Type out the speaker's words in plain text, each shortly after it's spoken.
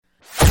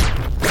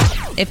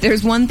If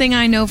there's one thing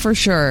I know for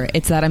sure,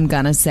 it's that I'm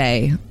gonna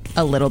say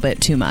a little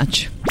bit too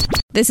much.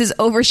 This is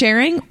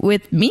Oversharing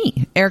with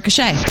me, Erica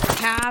Shea.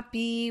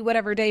 Happy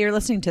whatever day you're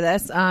listening to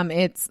this.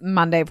 It's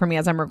Monday for me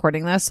as I'm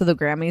recording this, so the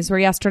Grammys were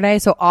yesterday.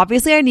 So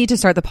obviously I need to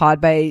start the pod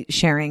by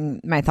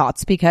sharing my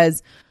thoughts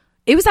because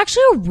it was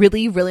actually a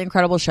really, really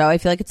incredible show. I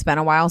feel like it's been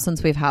a while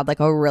since we've had like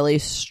a really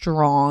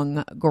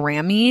strong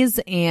Grammys.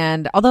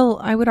 And although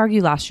I would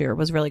argue last year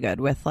was really good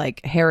with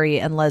like Harry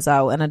and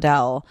Lizzo and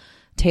Adele,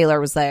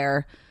 Taylor was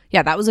there.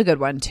 Yeah, that was a good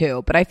one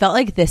too. But I felt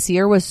like this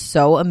year was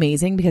so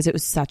amazing because it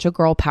was such a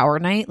girl power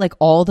night. Like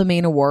all the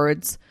main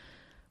awards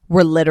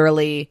were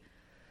literally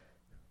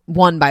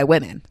won by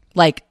women.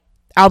 Like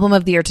album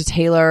of the year to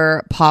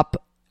Taylor, pop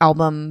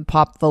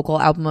vocal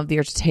album of the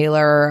year to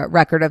Taylor,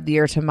 record of the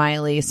year to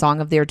Miley,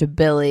 song of the year to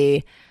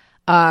Billie.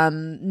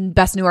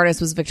 Best new artist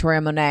was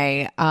Victoria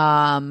Monet.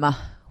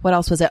 What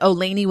else was it? Oh,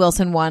 Lainey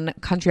Wilson won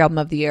country album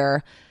of the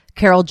year.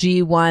 Karol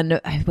G won,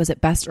 was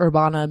it Best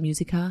Urbana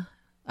Musica?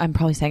 I'm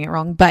probably saying it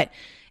wrong, but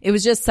it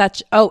was just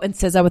such, and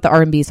SZA with the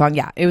R&B song.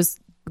 Yeah, it was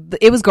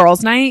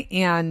girls night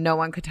and no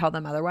one could tell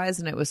them otherwise.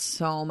 And it was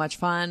so much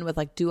fun with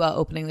like Dua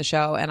opening the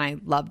show and I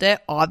loved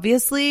it.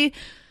 Obviously,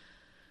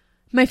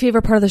 my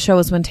favorite part of the show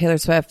was when Taylor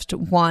Swift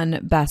won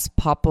Best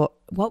Pop,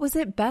 what was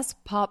it?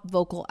 Best Pop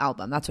Vocal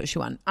Album. That's what she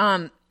won.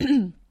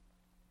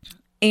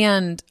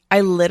 And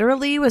I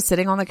literally was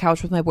sitting on the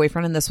couch with my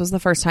boyfriend and this was the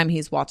first time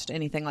he's watched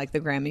anything like the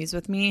Grammys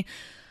with me.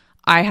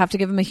 I have to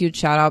give him a huge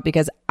shout out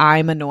because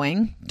I'm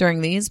annoying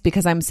during these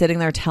because I'm sitting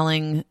there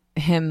telling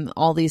him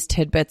all these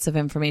tidbits of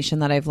information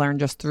that I've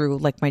learned just through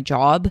like my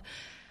job.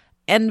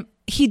 And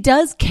he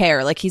does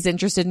care. Like he's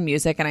interested in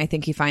music and I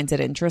think he finds it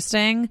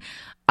interesting.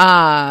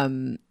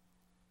 But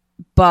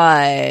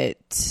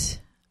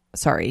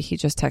sorry, he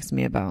just texted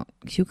me about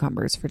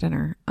cucumbers for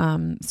dinner.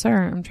 Sir,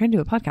 I'm trying to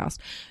do a podcast.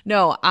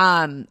 No,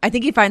 I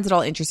think he finds it all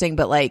interesting,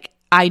 but like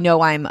I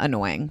know I'm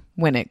annoying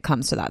when it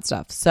comes to that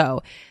stuff.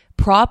 So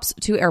props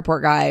to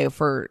Airport Guy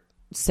for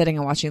sitting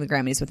and watching the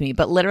Grammys with me.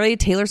 But literally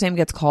Taylor's name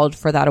gets called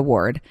for that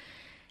award.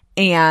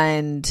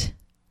 And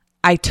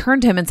I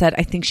turned to him and said,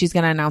 I think she's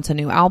going to announce a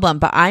new album.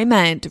 But I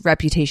meant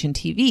Reputation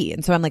TV.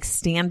 And so I'm like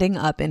standing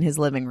up in his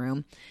living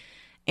room.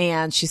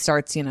 And she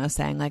starts,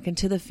 saying like, and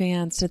to the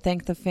fans, to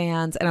thank the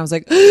fans. And I was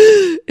like,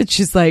 and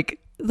she's like,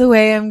 the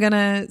way I'm going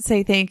to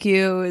say thank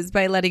you is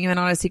by letting you in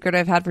on a secret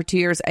I've had for 2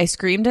 years. I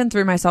screamed and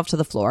threw myself to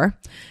the floor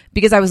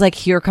because I was like,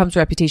 here comes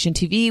Reputation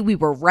TV. We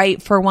were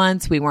right for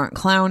once. We weren't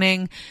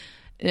clowning.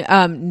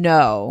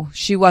 No,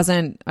 she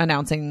wasn't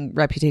announcing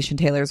Reputation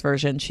Taylor's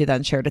version. She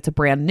then shared it's a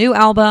brand new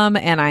album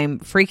and I'm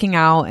freaking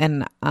out.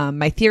 And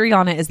my theory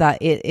on it is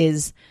that it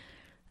is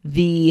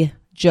the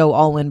Joe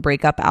Alwyn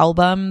breakup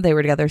album. They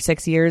were together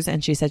 6 years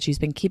and she said she's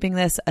been keeping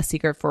this a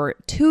secret for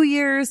 2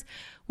 years,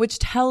 which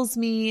tells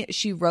me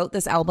she wrote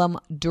this album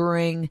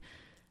during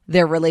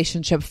their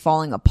relationship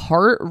falling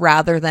apart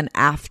rather than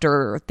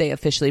after they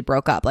officially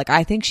broke up. Like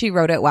I think she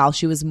wrote it while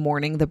she was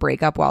mourning the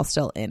breakup while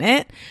still in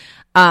it.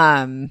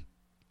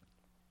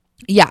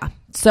 Yeah.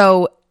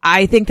 So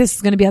I think this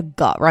is going to be a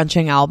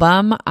gut-wrenching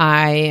album.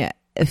 I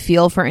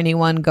feel for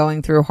anyone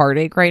going through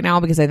heartache right now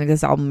because I think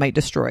this album might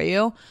destroy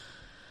you.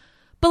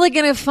 But like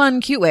in a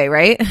fun, cute way,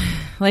 right?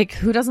 Like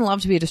who doesn't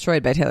love to be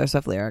destroyed by Taylor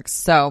Swift lyrics?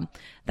 So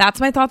that's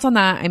my thoughts on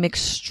that. I'm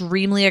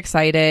extremely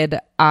excited.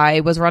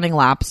 I was running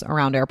laps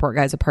around Airport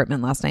Guy's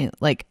apartment last night.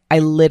 Like I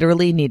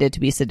literally needed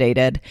to be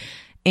sedated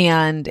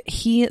and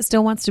he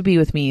still wants to be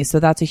with me. So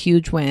that's a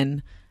huge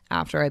win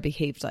after I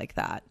behaved like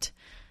that.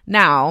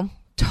 Now,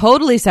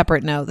 totally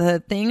separate note, the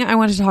thing I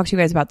wanted to talk to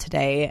you guys about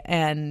today,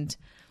 and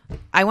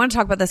I want to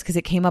talk about this because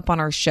it came up on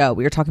our show.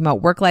 We were talking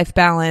about work-life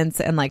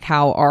balance and like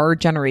how our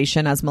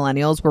generation as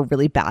millennials were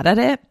really bad at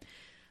it.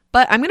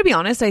 But I'm going to be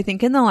honest, I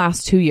think in the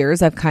last 2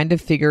 years, I've kind of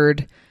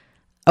figured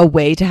a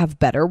way to have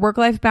better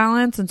work-life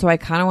balance. And so I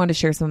kind of want to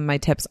share some of my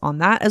tips on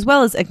that, as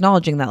well as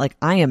acknowledging that like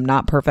I am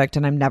not perfect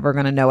and I'm never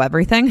going to know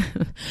everything.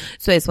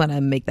 So I just want to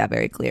make that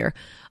very clear.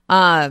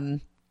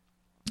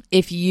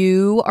 If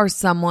you are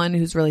someone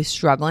who's really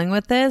struggling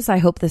with this, I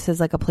hope this is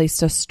like a place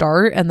to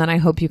start. And then I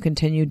hope you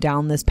continue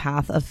down this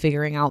path of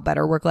figuring out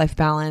better work-life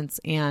balance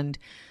and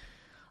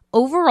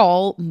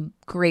overall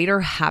greater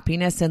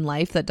happiness in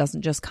life that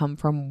doesn't just come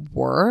from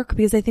work.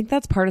 Because I think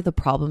that's part of the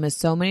problem is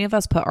so many of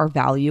us put our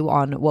value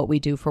on what we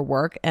do for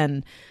work.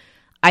 And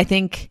I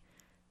think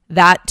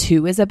that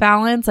too is a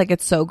balance. Like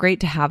it's so great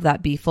to have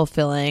that be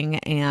fulfilling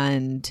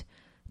and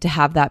to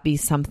have that be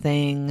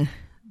something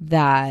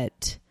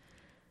that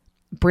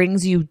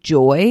brings you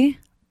joy,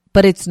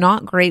 but it's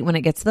not great when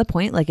it gets to the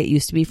point like it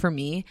used to be for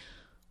me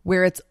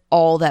where it's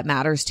all that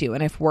matters to you.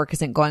 And if work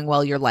isn't going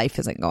well, your life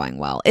isn't going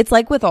well. It's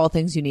like with all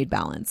things, you need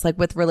balance. Like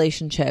with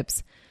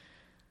relationships,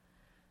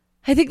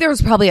 I think there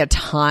was probably a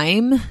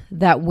time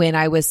that when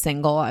I was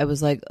single, I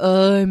was like,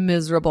 oh, I'm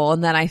miserable.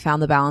 And then I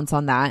found the balance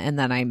on that. And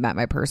then I met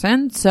my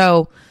person.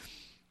 So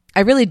I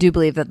really do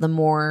believe that the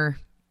more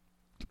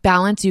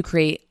balance you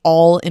create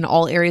in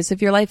all areas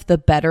of your life, the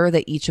better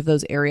that each of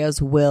those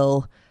areas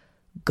will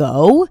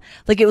go.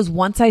 Like it was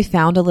once I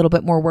found a little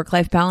bit more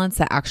work-life balance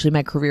that actually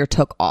my career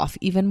took off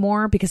even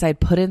more because I'd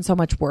put in so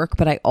much work,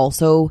 but I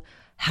also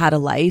had a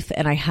life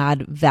and I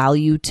had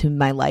value to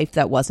my life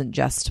that wasn't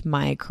just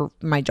my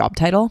job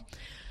title.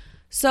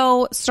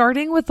 So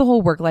starting with the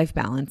whole work-life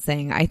balance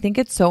thing, I think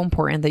it's so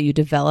important that you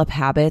develop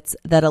habits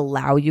that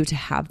allow you to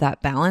have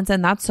that balance.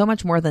 And that's so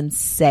much more than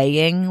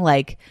saying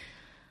like,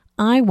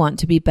 I want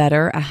to be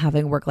better at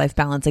having work-life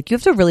balance. Like you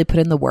have to really put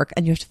in the work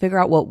and you have to figure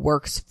out what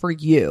works for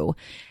you.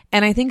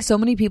 And I think so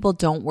many people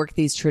don't work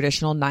these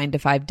traditional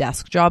 9-to-5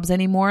 desk jobs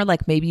anymore.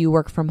 Like maybe you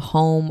work from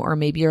home, or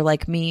maybe you're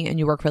like me and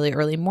you work really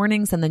early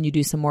mornings and then you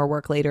do some more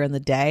work later in the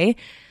day.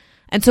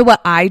 And so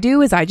what I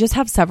do is I just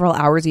have several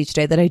hours each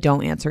day that I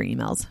don't answer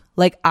emails.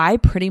 Like I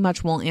pretty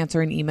much won't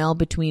answer an email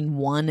between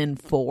 1 and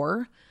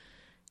 4.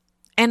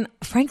 And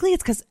frankly,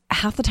 it's because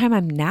half the time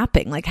I'm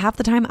napping, like half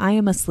the time I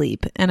am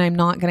asleep and I'm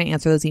not going to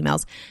answer those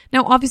emails.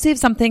 Now, obviously, if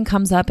something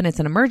comes up and it's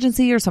an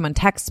emergency or someone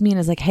texts me and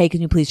is like, hey,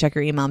 can you please check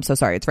your email? I'm so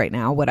sorry. It's right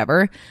now,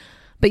 whatever.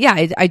 But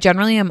yeah, I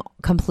generally am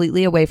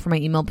completely away from my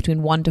email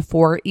between 1 to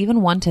 4,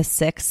 even 1 to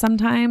 6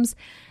 sometimes.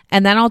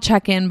 And then I'll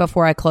check in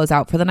before I close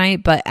out for the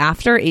night. But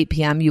after 8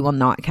 p.m., you will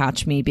not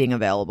catch me being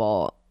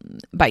available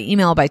by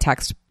email, by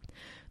text,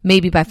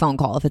 maybe by phone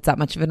call if it's that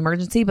much of an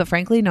emergency. But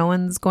frankly, no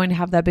one's going to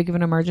have that big of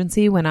an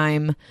emergency when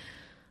I'm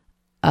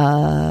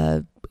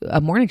a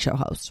morning show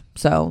host.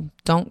 So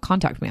don't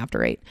contact me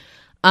after 8.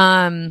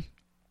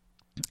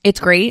 It's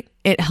great.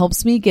 It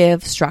helps me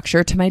give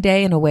structure to my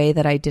day in a way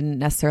that I didn't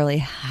necessarily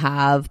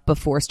have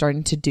before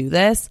starting to do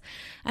this.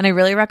 And I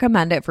really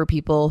recommend it for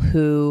people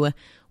who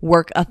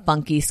work a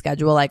funky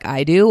schedule like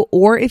I do,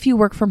 or if you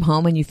work from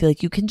home and you feel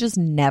like you can just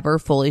never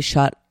fully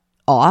shut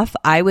off.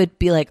 I would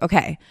be like,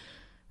 okay,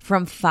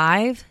 from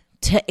 5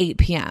 to 8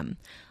 p.m.,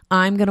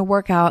 I'm going to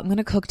work out, I'm going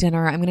to cook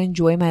dinner, I'm going to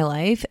enjoy my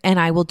life, and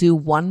I will do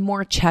one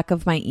more check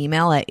of my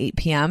email at 8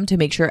 p.m. to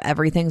make sure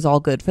everything's all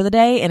good for the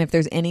day. And if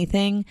there's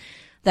anything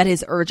that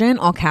is urgent,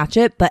 I'll catch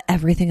it, but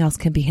everything else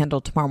can be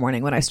handled tomorrow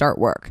morning when I start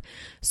work.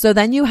 So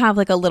then you have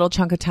like a little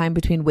chunk of time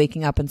between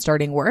waking up and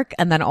starting work,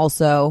 and then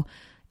also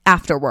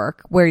after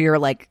work where you're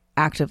like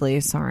actively,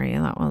 sorry,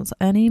 that was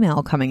an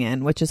email coming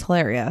in, which is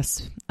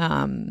hilarious.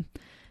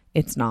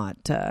 It's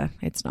not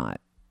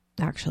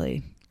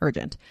actually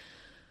urgent.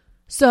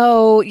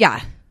 So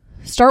yeah,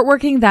 start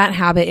working that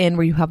habit in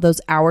where you have those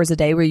hours a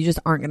day where you just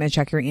aren't going to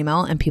check your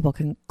email and people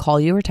can call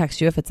you or text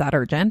you if it's that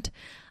urgent.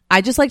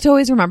 I just like to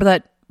always remember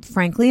that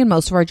frankly, in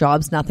most of our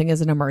jobs, nothing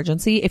is an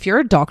emergency. If you're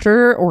a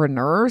doctor or a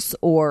nurse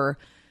or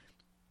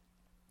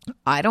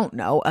I don't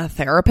know, a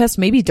therapist,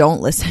 maybe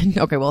don't listen.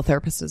 Okay, well, a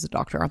therapist is a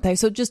doctor, aren't they?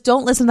 So just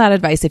don't listen to that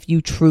advice if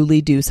you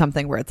truly do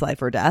something where it's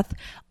life or death.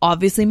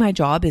 Obviously, my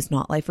job is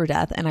not life or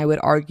death. And I would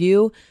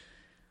argue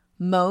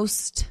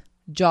most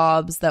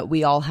jobs that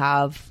we all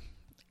have,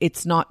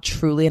 it's not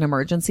truly an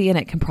emergency and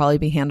it can probably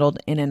be handled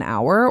in an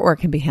hour or it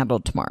can be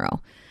handled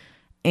tomorrow.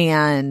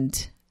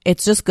 And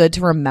it's just good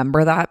to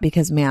remember that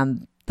because,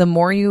 man, the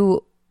more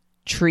you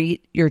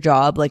treat your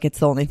job like it's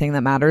the only thing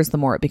that matters, the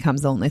more it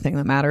becomes the only thing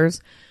that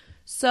matters.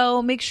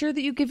 So make sure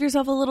that you give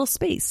yourself a little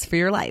space for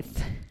your life.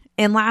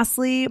 And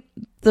lastly,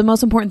 the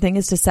most important thing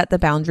is to set the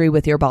boundary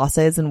with your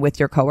bosses and with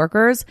your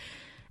coworkers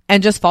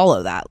and just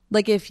follow that.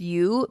 Like if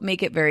you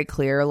make it very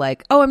clear,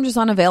 like, oh, I'm just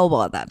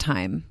unavailable at that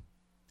time.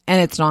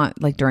 And it's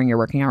not like during your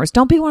working hours.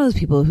 Don't be one of those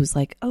people who's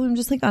like, oh, I'm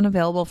just like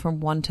unavailable from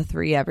 1 to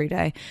 3 every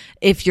day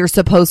if you're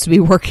supposed to be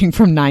working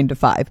from 9 to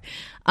 5.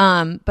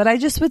 But I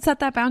just would set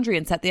that boundary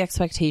and set the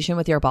expectation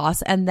with your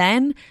boss. And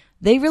then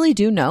they really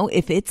do know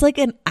if it's like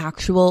an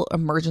actual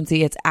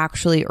emergency, it's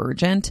actually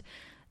urgent,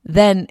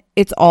 then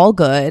it's all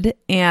good.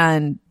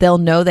 And they'll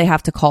know they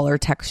have to call or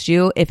text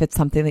you if it's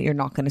something that you're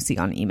not going to see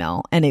on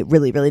email and it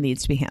really, really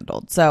needs to be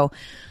handled. So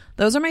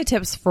those are my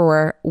tips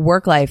for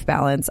work-life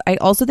balance. I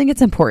also think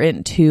it's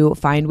important to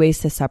find ways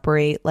to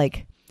separate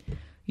like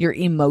your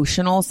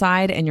emotional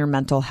side and your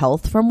mental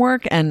health from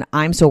work. And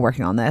I'm still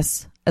working on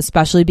this,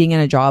 especially being in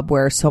a job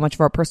where so much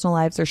of our personal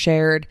lives are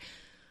shared.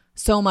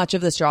 So much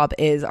of this job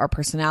is our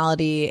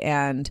personality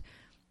and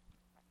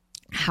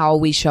how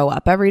we show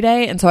up every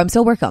day. And so I'm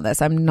still working on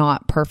this. I'm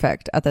not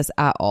perfect at this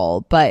at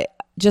all, but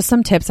just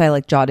some tips I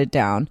like jotted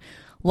down.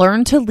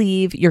 Learn to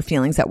leave your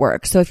feelings at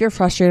work. So if you're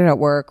frustrated at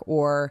work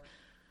or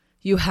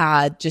you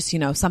had just,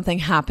 something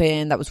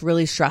happen that was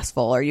really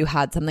stressful or you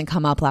had something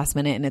come up last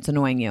minute and it's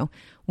annoying you.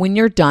 When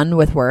you're done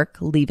with work,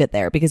 leave it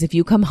there. Because if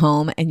you come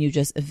home and you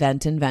just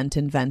vent and vent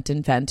and vent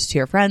and vent to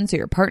your friends or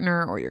your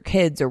partner or your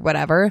kids or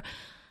whatever,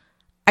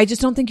 I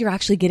just don't think you're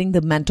actually getting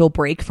the mental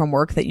break from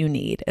work that you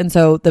need. And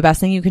so the best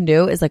thing you can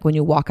do is like when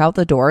you walk out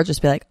the door,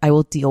 just be like, I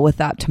will deal with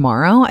that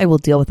tomorrow. I will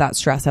deal with that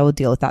stress. I will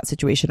deal with that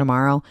situation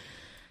tomorrow.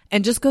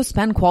 And just go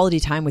spend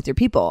quality time with your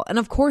people. And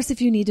of course, if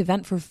you need to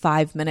vent for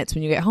 5 minutes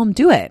when you get home,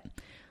 do it.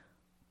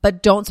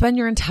 But don't spend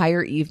your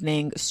entire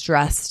evening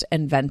stressed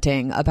and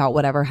venting about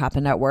whatever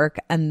happened at work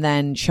and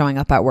then showing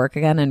up at work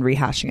again and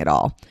rehashing it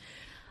all.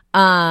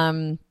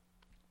 The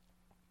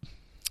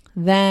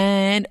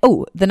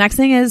next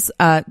thing is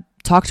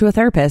talk to a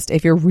therapist.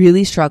 If you're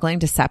really struggling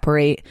to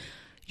separate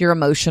your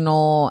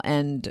emotional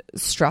and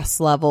stress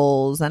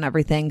levels and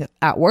everything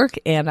at work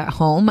and at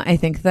home. I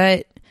think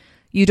that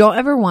you don't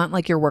ever want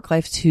like your work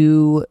life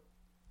to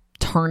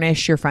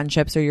tarnish your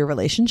friendships or your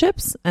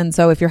relationships. And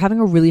so if you're having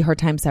a really hard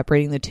time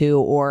separating the two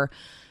or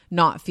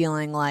not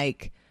feeling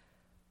like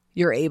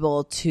you're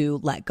able to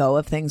let go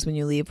of things when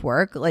you leave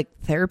work, like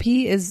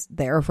therapy is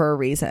there for a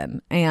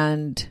reason.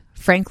 And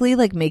frankly,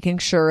 like making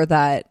sure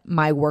that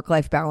my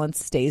work-life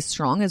balance stays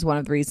strong is one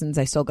of the reasons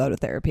I still go to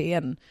therapy,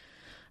 and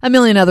a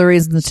million other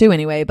reasons too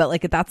anyway. But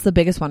like that's the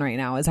biggest one right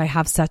now is I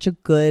have such a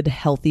good,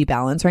 healthy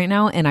balance right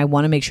now. And I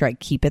want to make sure I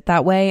keep it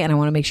that way. And I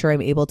want to make sure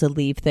I'm able to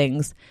leave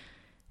things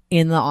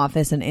in the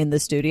office and in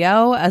the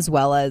studio, as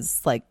well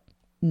as like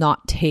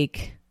not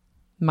take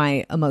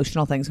my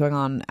emotional things going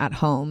on at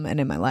home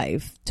and in my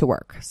life to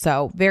work.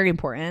 So very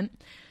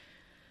important.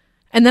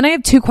 And then I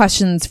have 2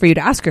 questions for you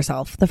to ask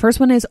yourself. The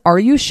first one is, are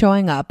you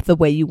showing up the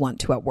way you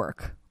want to at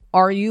work?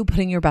 Are you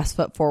putting your best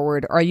foot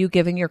forward? Are you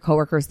giving your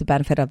coworkers the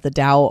benefit of the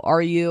doubt?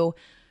 Are you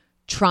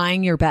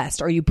trying your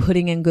best? Are you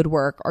putting in good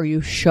work? Are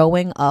you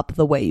showing up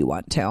the way you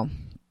want to?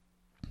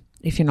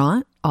 If you're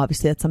not,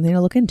 obviously that's something to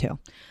look into.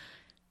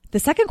 The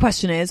second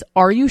question is,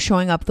 are you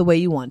showing up the way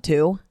you want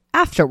to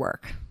after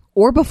work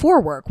or before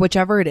work,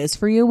 whichever it is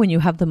for you when you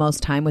have the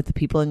most time with the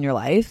people in your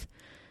life?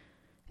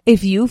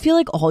 If you feel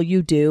like all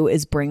you do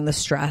is bring the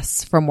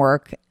stress from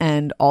work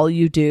and all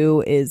you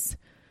do is,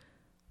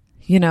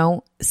 you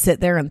know, sit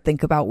there and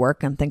think about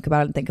work and think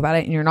about it and think about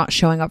it, and you're not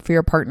showing up for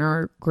your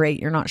partner, great.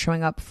 You're not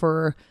showing up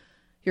for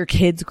your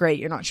kids, great.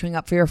 You're not showing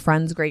up for your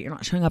friends, great. You're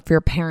not showing up for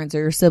your parents or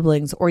your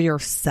siblings or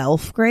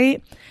yourself,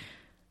 great.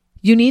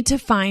 You need to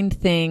find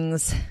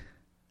things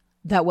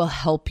that will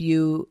help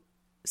you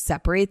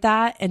separate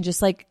that and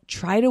just like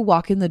try to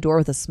walk in the door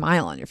with a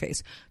smile on your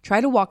face.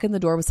 Try to walk in the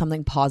door with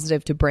something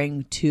positive to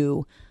bring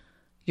to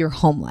your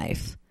home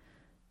life.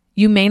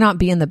 You may not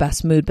be in the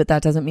best mood, but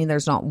that doesn't mean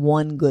there's not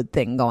one good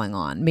thing going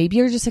on. Maybe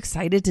you're just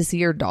excited to see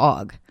your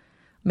dog.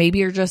 Maybe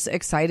you're just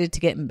excited to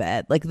get in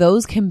bed. Like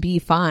those can be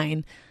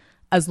fine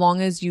as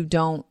long as you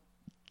don't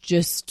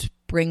just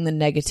bring the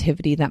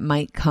negativity that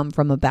might come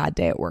from a bad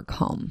day at work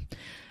home.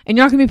 And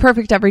you're not going to be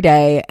perfect every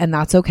day, and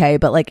that's okay.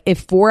 But like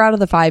if 4 out of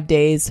the 5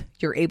 days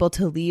you're able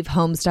to leave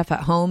home stuff at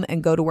home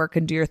and go to work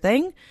and do your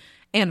thing,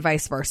 and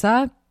vice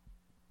versa,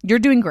 you're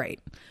doing great.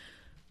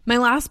 My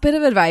last bit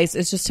of advice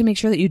is just to make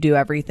sure that you do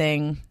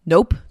everything.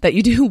 That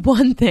you do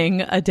one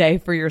thing a day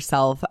for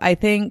yourself. I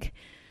think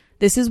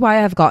this is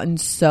why I've gotten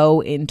so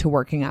into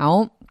working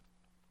out.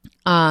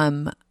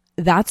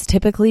 That's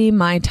typically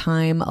my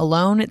time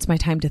alone. It's my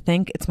time to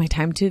think. It's my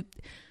time to,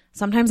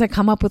 sometimes I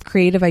come up with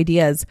creative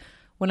ideas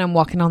when I'm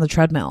walking on the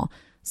treadmill.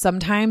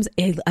 Sometimes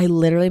I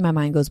literally, my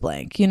mind goes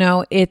blank. You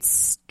know,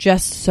 it's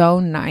just so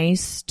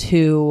nice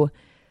to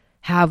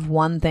have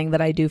one thing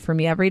that I do for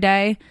me every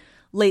day.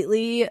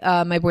 Lately,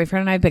 my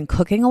boyfriend and I have been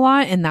cooking a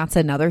lot, and that's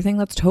another thing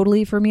that's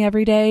totally for me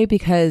every day,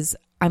 because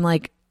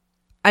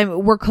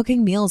we're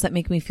cooking meals that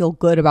make me feel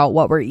good about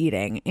what we're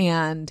eating,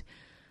 and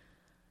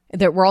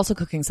that we're also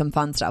cooking some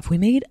fun stuff. We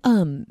made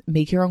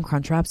make your own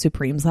Crunchwrap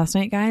Supremes last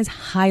night, guys.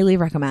 Highly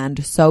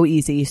recommend. So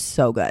easy,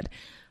 so good.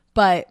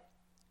 But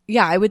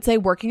yeah, I would say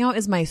working out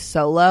is my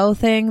solo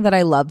thing that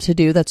I love to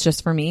do. That's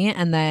just for me.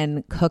 And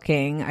then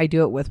cooking, I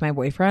do it with my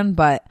boyfriend,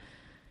 but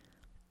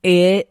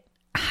it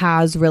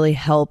has really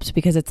helped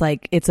because it's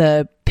like, it's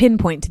a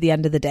pinpoint to the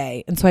end of the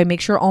day. And so I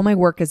make sure all my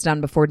work is done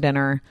before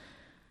dinner,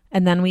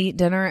 and then we eat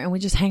dinner and we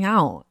just hang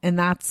out. And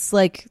that's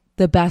like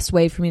the best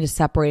way for me to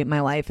separate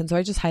my life. And so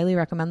I just highly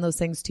recommend those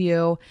things to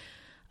you.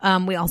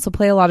 We also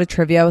play a lot of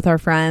trivia with our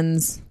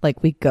friends.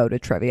 Like we go to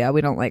trivia.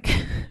 We don't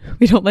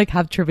like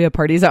have trivia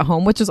parties at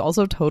home, which is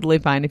also totally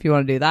fine if you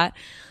want to do that.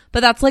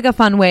 But that's like a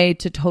fun way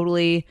to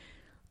totally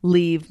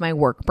leave my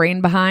work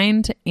brain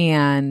behind.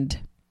 And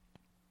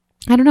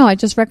I don't know, I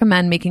just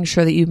recommend making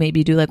sure that you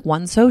maybe do like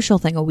one social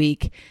thing a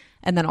week,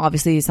 and then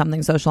obviously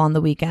something social on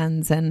the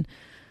weekends. And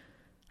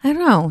I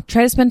don't know,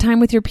 try to spend time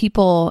with your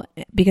people,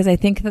 because I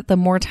think that the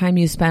more time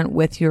you spend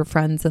with your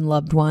friends and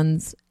loved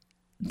ones,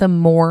 the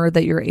more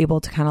that you're able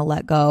to kind of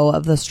let go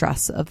of the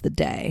stress of the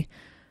day.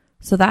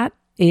 So that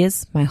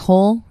is my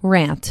whole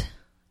rant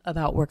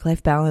about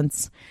work-life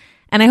balance.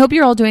 And I hope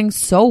you're all doing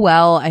so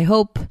well. I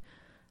hope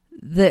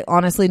that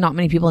honestly not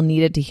many people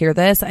needed to hear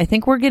this. I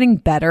think we're getting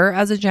better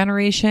as a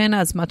generation,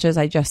 as much as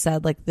I just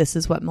said, like, this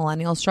is what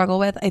millennials struggle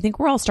with. I think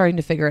we're all starting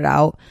to figure it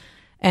out.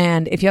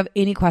 And if you have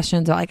any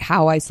questions about like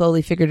how I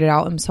slowly figured it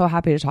out, I'm so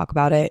happy to talk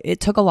about it. It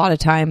took a lot of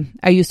time.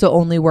 I used to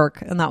only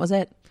work and that was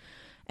it.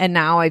 And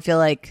now I feel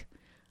like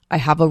I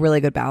have a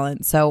really good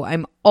balance. So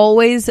I'm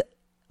always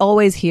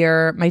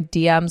here. My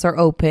DMs are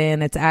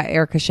open. It's at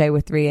Erica Shea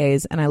with 3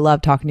 A's. And I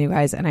love talking to you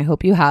guys. And I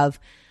hope you have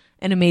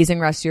an amazing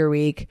rest of your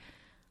week.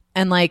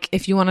 And like,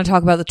 if you want to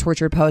talk about the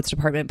Tortured Poets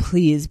Department,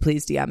 please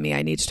DM me.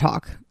 I need to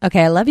talk.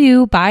 Okay. I love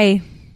you. Bye.